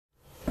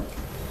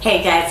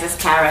Hey guys, it's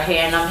Kara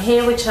here, and I'm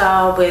here with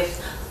y'all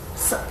with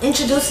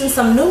introducing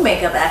some new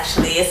makeup.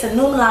 Actually, it's a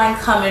new line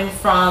coming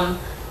from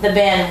the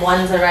band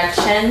One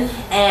Direction,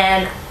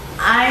 and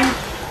I'm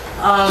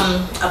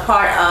a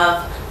part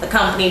of the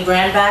company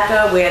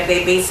Brandbacker, where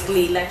they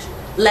basically let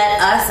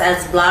us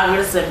as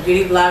bloggers and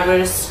beauty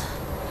bloggers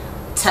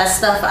test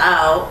stuff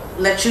out,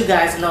 let you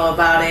guys know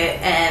about it,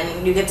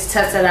 and you get to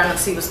test it out and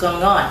see what's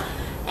going on.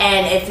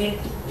 And if you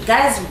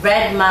guys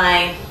read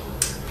my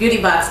beauty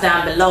box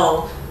down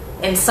below,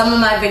 in some of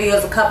my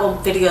videos, a couple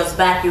videos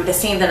back, you would have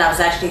seen that I was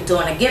actually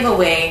doing a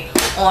giveaway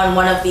on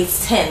one of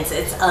these tins.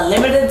 It's a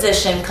limited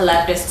edition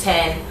collector's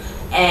tin,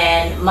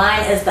 and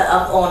mine is the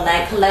Up All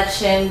Night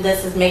collection.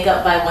 This is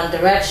Makeup by One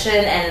Direction,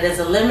 and it is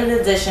a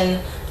limited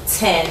edition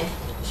tin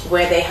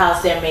where they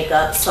house their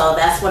makeup. So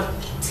that's what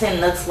tin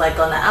looks like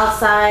on the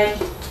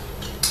outside.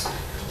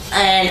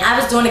 And I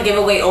was doing a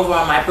giveaway over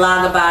on my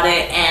blog about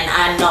it, and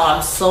I know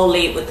I'm so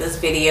late with this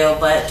video,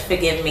 but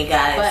forgive me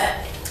guys.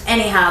 But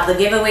anyhow, the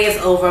giveaway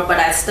is over, but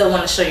I still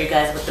want to show you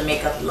guys what the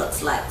makeup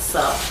looks like. So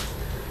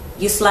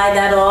you slide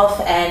that off,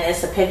 and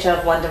it's a picture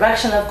of One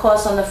Direction, of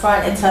course, on the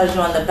front. It tells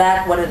you on the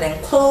back what it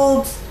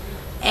includes,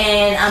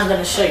 and I'm going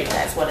to show you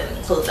guys what it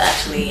includes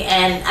actually.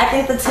 And I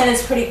think the tin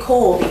is pretty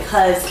cool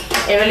because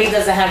it really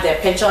doesn't have their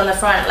picture on the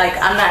front. Like,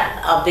 I'm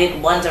not a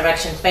big One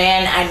Direction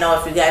fan. I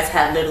know if you guys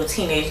have little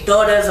teenage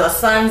daughters or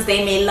sons,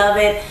 they may love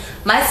it.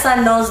 My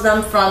son knows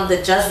them from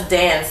the Just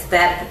Dance,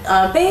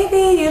 that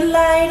baby you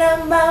light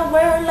up my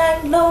world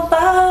like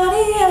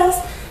nobody else.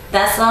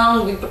 That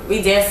song,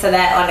 we danced to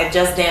that on the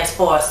Just Dance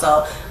 4,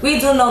 so we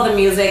do know the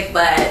music.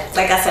 But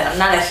like I said, I'm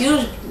not a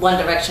huge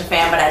One Direction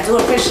fan, but I do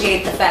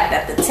appreciate the fact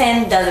that the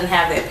tin doesn't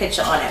have their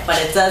picture on it,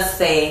 but it does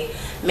say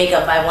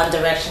Makeup by One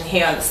Direction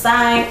here on the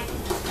side.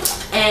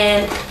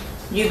 And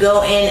you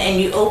go in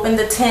and you open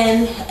the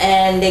tin,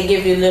 and they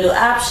give you little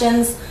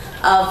options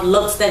of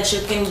looks that you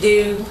can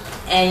do.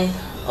 And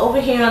over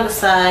here on the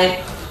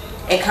side,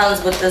 it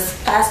comes with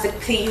this plastic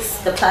piece,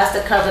 the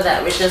plastic cover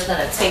that we're just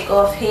going to take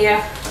off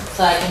here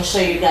so I can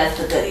show you guys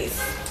the goodies.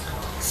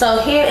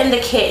 So here in the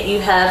kit, you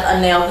have a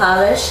nail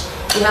polish,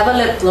 you have a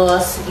lip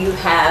gloss, you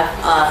have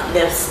a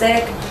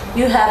lipstick,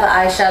 you have an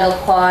eyeshadow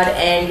quad,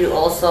 and you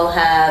also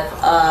have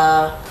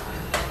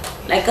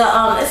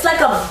it's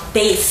like a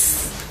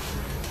base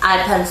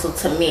eye pencil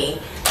to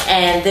me.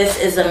 And this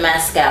is a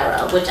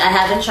mascara, which I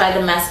haven't tried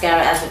the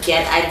mascara as of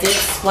yet. I did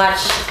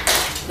swatch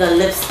the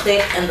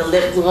lipstick and the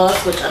lip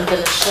gloss, which I'm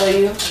going to show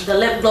you. The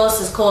lip gloss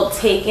is called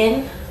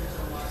Taken,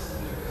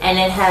 and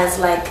it has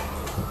like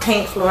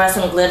pink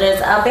fluorescent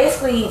glitters. I'll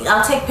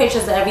take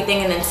pictures of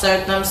everything and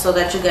insert them so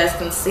that you guys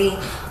can see.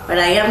 But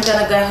I am going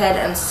to go ahead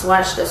and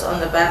swatch this on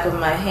the back of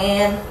my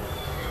hand.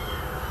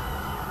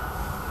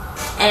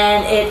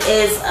 And it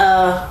is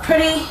a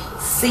pretty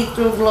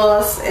see-through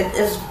gloss. It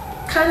is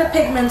kind of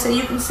pigmented.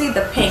 You can see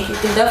the pink. You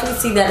can definitely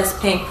see that it's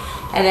pink,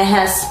 and it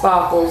has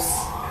sparkles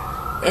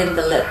in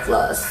the lip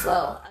gloss.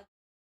 So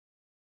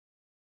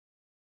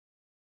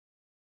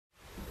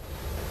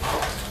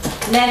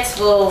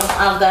next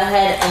I'll go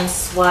ahead and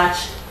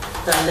swatch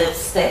the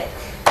lipstick,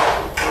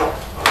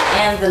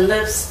 and the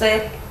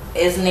lipstick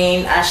is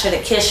named I Should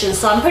Have Kissed You.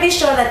 So I'm pretty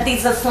sure that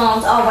these are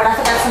songs. Oh, what I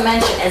forgot to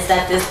mention is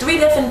that there's 3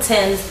 different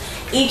tins.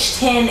 Each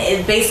tin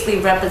basically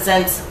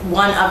represents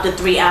one of the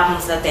 3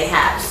 albums that they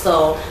have.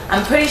 So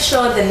I'm pretty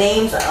sure the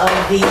names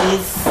of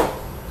these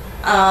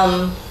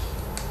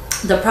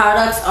the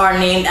products are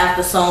named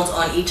after songs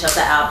on each of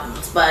the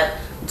albums, but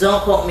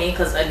don't quote me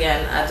because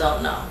again, I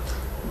don't know.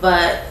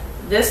 But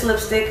this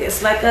lipstick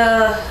is like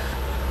a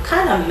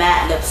kind of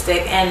matte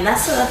lipstick, and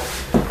that's a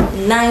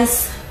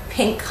nice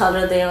pink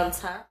color there on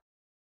top.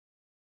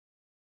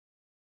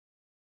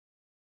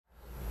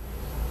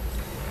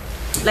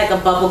 Like a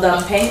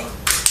bubblegum pink.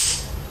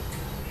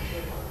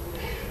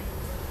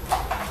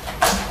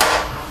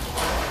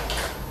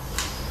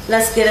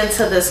 Let's get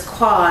into this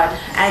quad.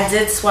 I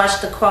did swatch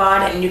the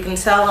quad, and you can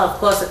tell, of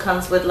course, it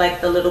comes with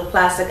like the little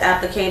plastic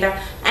applicator.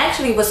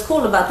 Actually, what's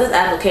cool about this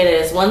applicator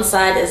is one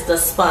side is the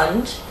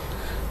sponge,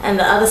 and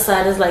the other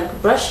side is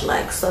like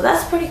brush-like. So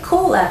that's pretty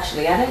cool,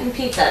 actually. I didn't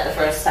peep that the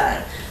first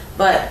time.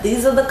 But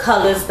these are the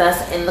colors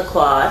that's in the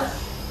quad.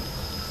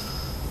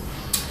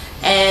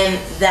 And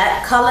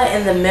that color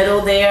in the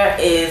middle there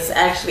is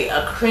actually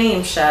a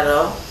cream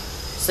shadow.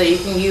 So you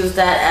can use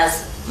that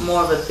as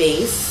more of a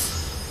base.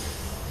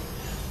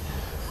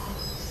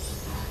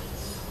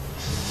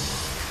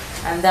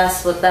 And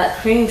that's what that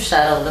cream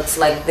shadow looks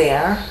like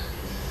there.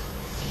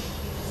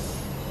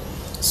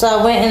 So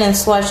I went in and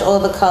swatched all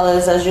the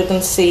colors. As you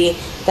can see,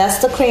 that's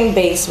the cream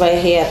base right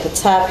here at the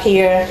top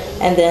here,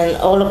 and then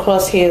all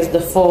across here is the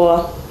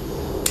 4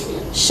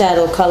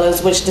 shadow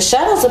colors, which the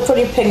shadows are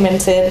pretty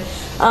pigmented.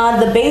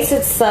 The base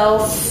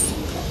itself,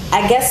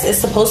 I guess it's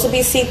supposed to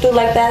be see-through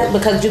like that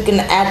because you can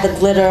add the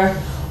glitter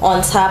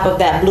on top of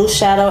that blue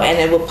shadow and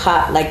it will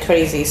pop like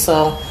crazy.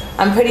 So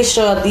I'm pretty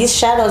sure these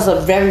shadows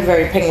are very,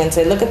 very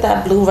pigmented. Look at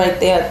that blue right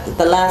there,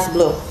 the last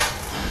blue.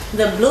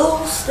 The blue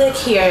stick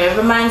here, it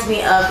reminds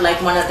me of like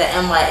one of the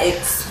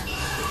NYX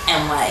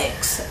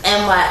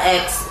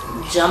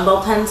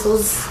jumbo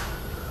pencils,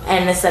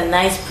 and it's a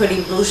nice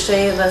pretty blue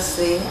shade. Let's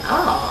see.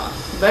 Oh,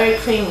 very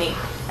creamy,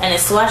 and it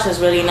swatches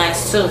really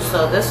nice too,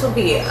 so this will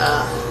be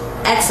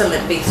an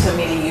excellent base for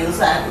me to use.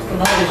 I can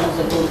always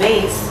use a blue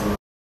base.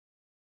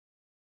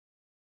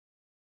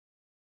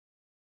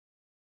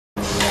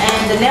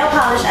 The nail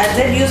polish, I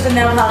did use the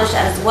nail polish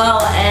as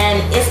well,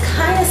 and it's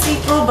kind of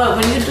see-through, but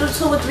when you do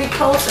 2 or 3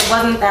 coats, it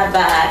wasn't that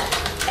bad.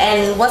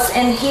 And what's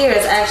in here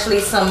is actually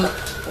some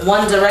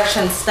One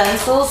Direction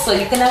stencils, so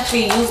you can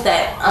actually use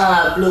that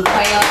blue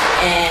crayon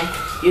and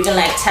you can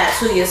like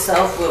tattoo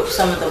yourself with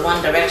some of the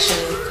One Direction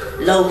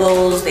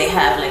logos. They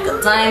have like a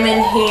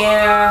diamond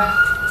here,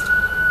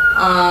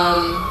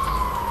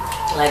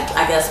 like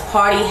I guess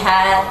party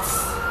hats,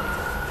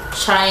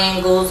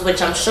 triangles,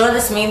 which I'm sure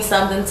this means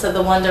something to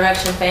the One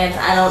Direction fans.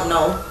 I don't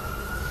know.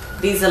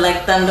 These are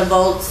like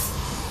thunderbolts,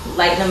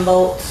 lightning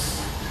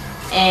bolts,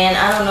 and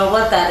I don't know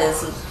what that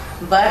is,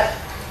 but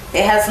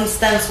they have some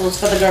stencils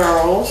for the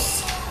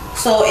girls.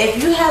 So if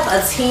you have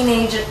a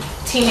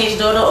teenage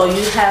daughter, or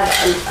you have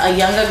a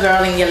younger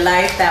girl in your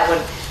life that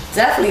would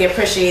definitely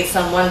appreciate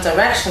some One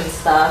Direction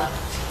stuff,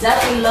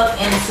 definitely look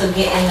into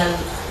getting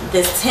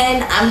this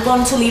tin. I'm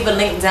going to leave a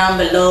link down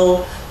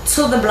below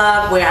to the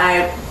blog where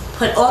I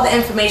put all the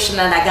information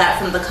that I got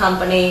from the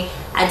company.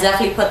 I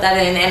definitely put that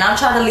in, and I'll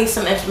try to leave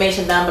some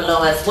information down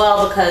below as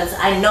well, because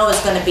I know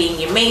it's going to be in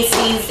your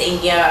Macy's,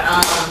 in your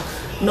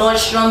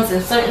Nordstrom's,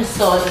 and certain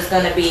stores it's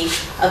going to be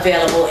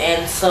available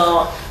in.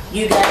 So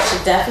you guys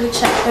should definitely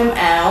check them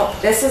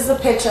out. This is a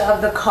picture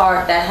of the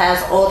card that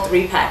has all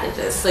 3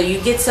 packages, so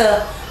you get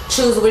to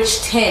choose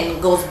which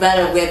tin goes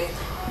better with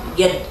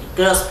your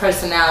girl's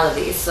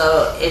personality.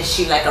 So is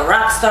she like a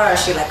rock star?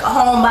 Is she like a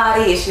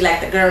homebody? Is she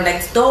like the girl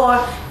next door?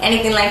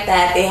 Anything like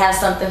that. They have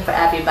something for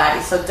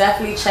everybody, so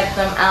definitely check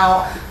them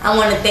out. I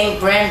want to thank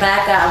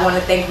Brandbacker. I want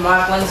to thank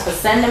Mark Wins for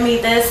sending me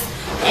this,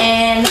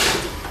 and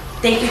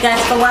thank you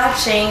guys for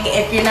watching.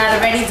 If you're not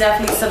already,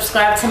 definitely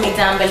subscribe to me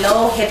down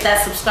below. Hit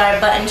that subscribe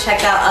button.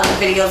 Check out other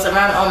videos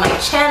around on my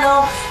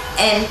channel,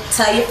 and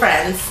tell your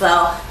friends.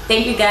 So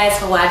thank you guys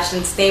for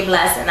watching. Stay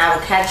blessed, and I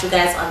will catch you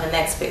guys on the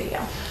next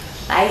video.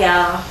 Bye,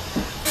 y'all.